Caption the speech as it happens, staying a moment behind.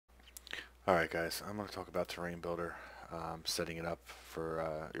Alright guys, I'm going to talk about Terrain Builder, setting it up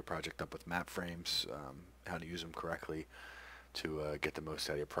for your project up with map frames, how to use them correctly to get the most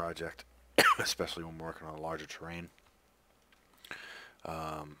out of your project, especially when we're working on a larger terrain.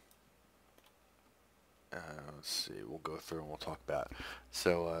 Um, uh, let's see, we'll go through and we'll talk about it.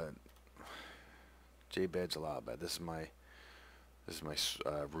 So JBed's allowed, but this is my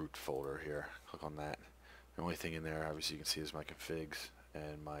root folder here. Click on that. The only thing in there, obviously, you can see is my configs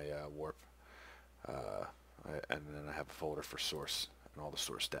and my warp. And then I have a folder for source and all the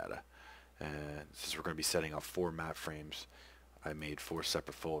source data. And since we're going to be setting up 4 map frames, I made 4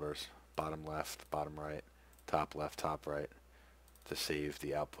 separate folders: bottom left, bottom right, top left, top right, to save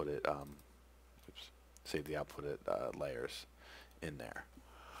the outputted layers in there,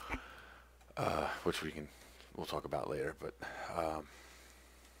 which we'll talk about later. But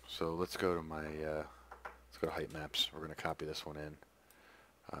so let's go to height maps. We're going to copy this one in.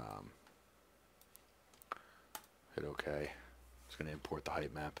 Um, Hit OK. It's going to import the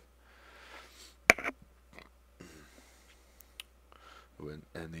height map.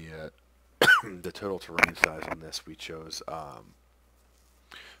 And the the total terrain size on this, we chose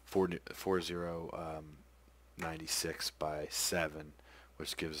 4096 by 7,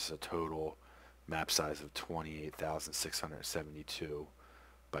 which gives us a total map size of 28,672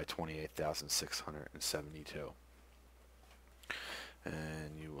 by 28,672.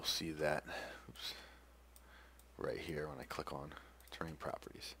 And you will see that right here when I click on terrain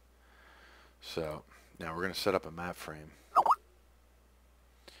properties. So now we're going to set up a map frame.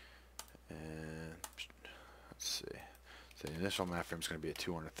 And let's see. So the initial map frame is going to be at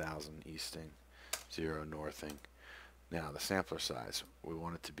 200,000 easting, 0 northing. Now the sampler size, we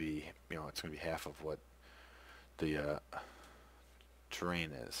want it to be, it's going to be half of what the terrain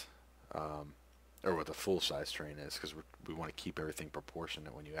is, or what the full size terrain is, because we want to keep everything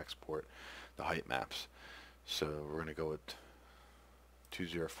proportionate when you export the height maps. So we're going to go with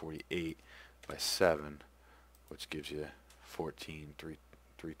 2048 by 7, which gives you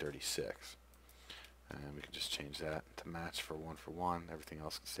 14,336. And we can just change that to match for 1 for 1. Everything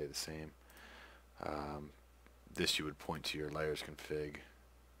else can stay the same. This you would point to your layers config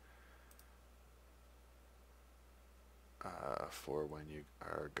for when you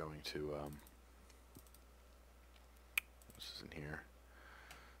are going to, this is in here,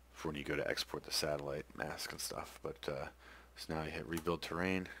 for when you go to export the satellite mask and stuff. But so now you hit rebuild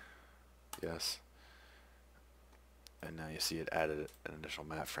terrain, yes, and now you see it added an initial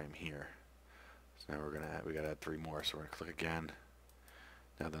map frame here. So now we gotta add 3 more. So we're gonna click again.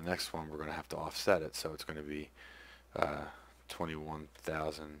 Now the next one we're gonna have to offset it, so it's gonna be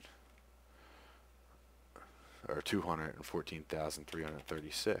 21,000 or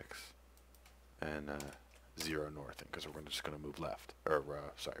 214,336 and 0 northing, because we're just gonna move left, or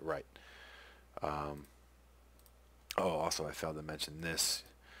sorry, right. Oh, also I failed to mention this.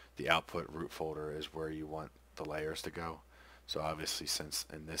 The output root folder is where you want the layers to go. So obviously, since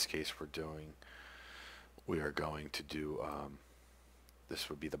in this case we are going to do, this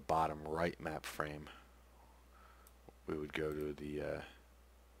would be the bottom right map frame. We would go to your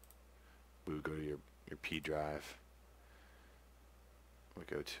P drive. We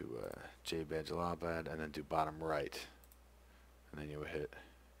go to JBed Jalabad, and then do bottom right, and then you would hit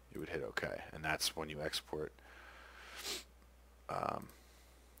OK, and that's when you export.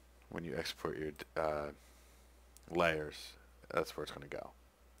 When you export your layers, that's where it's going to go.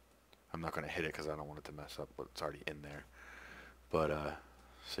 I'm not going to hit it because I don't want it to mess up what's already in there. But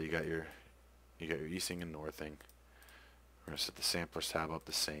so you got your easting and northing. We're going to set the samplers tab up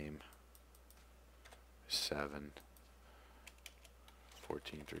the same. 7,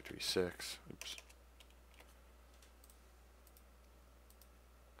 14,336. Oops.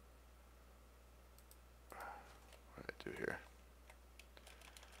 What did I do here?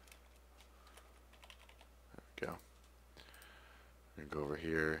 There we go. And go over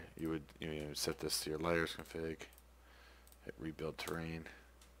here. You would set this to your layers config. Hit rebuild terrain.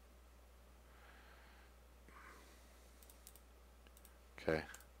 Okay.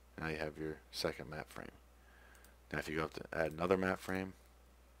 Now you have your second map frame. Now if you go up to add another map frame,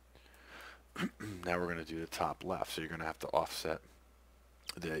 now we're going to do the top left. So you're going to have to offset.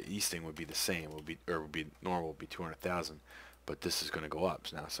 The easting would be the same. Normal would be 200,000, but this is going to go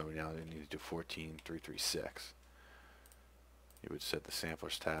up now. So now you need to do 14,336. You would set the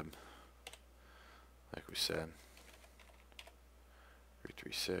samplers tab, like we said.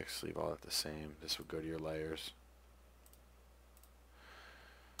 336. Leave all that the same. This would go to your layers.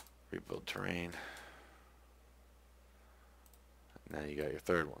 Rebuild terrain. Now you got your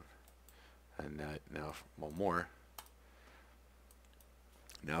third one. And now one more.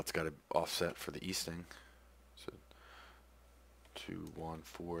 Now it's got to offset for the easting. So 2, 1,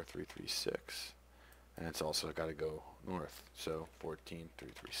 4, 3, 3, 6. And it's also got to go north. So 14, 3,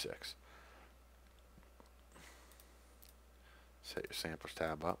 3, 6. Set your samplers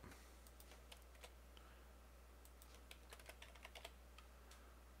tab up.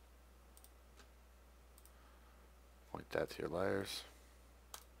 Point that to your layers.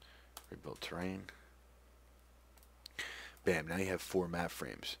 Rebuild terrain. Bam, now you have 4 map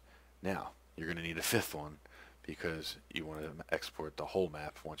frames. Now, you're going to need a 5th one because you want to export the whole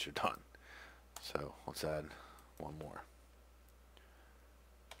map once you're done. So, let's add one more.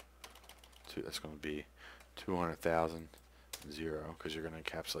 That's going to be 200,000, 0, because you're going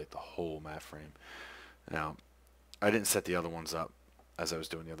to encapsulate the whole map frame. Now, I didn't set the other ones up as I was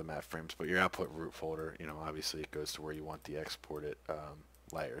doing the other map frames, but your output root folder, you know, obviously it goes to where you want the exported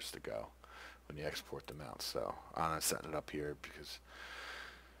layers to go when you export them out. So I'm not setting it up here because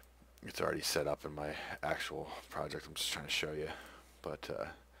it's already set up in my actual project. I'm just trying to show you. But so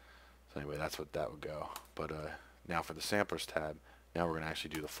anyway, that's what that would go. But now for the samplers tab, now we're going to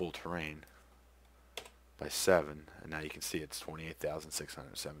actually do the full terrain by 7, and now you can see it's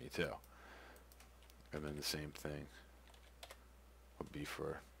 28,672. And then the same thing would be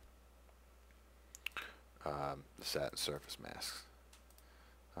for the satin surface masks.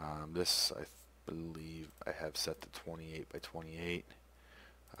 This I believe I have set to 28 by 28.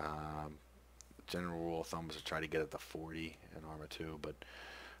 General rule of thumb is to try to get it to 40 in Arma 2, but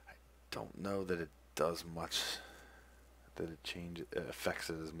I don't know that it does much, that it affects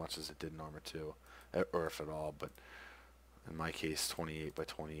it as much as it did in Arma 2, or if at all, but in my case 28 by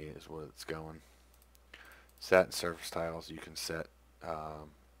 28 is what it's going. Satin surface tiles you can set a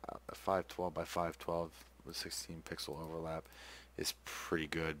 512 by 512 with 16 pixel overlap is pretty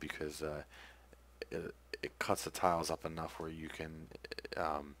good because it cuts the tiles up enough where you can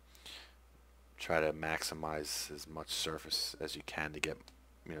try to maximize as much surface as you can to get,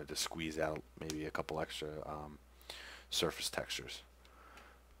 you know, to squeeze out maybe a couple extra surface textures.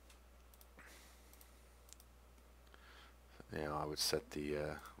 You know, I would set the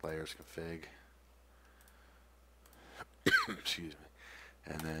layers config. Excuse me.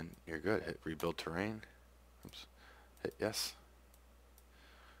 And then you're good. Hit rebuild terrain. Oops. Hit yes.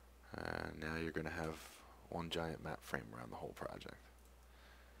 And now you're going to have one giant map frame around the whole project.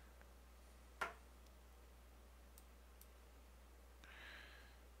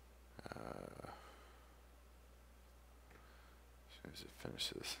 As soon as it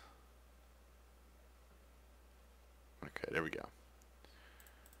finishes. Okay, there we go.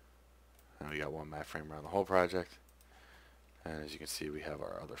 And we got one map frame around the whole project. And as you can see, we have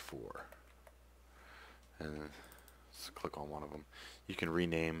our other 4. And let's click on one of them. You can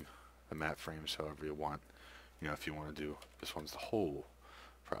rename the map frames however you want. You know, if you want to do this one's the whole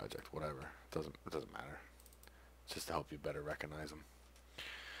project, whatever. It doesn't matter. It's just to help you better recognize them.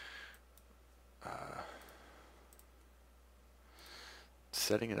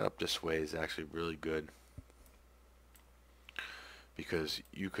 Setting it up this way is actually really good because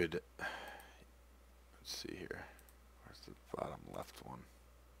you could, let's see here. Where's the bottom left one?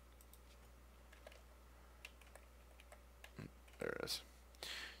 There it is.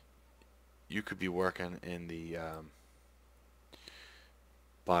 You could be working in the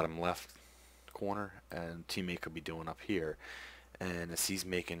bottom left corner, and teammate could be doing up here. And as he's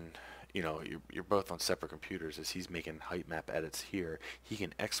making, you know, you're both on separate computers. As he's making height map edits here, he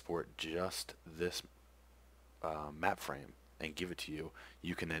can export just this map frame and give it to you.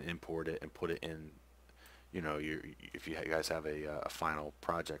 You can then import it and put it in, you know, if you guys have a final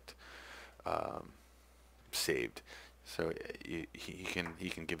project saved. So he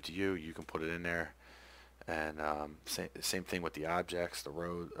can give it to you. You can put it in there, and same thing with the objects, the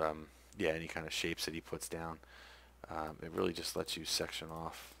road, yeah, any kind of shapes that he puts down. It really just lets you section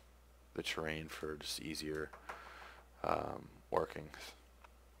off the terrain for just easier workings.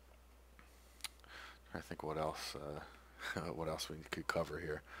 I think what else what else we could cover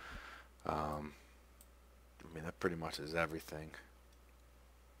here. I mean, that pretty much is everything.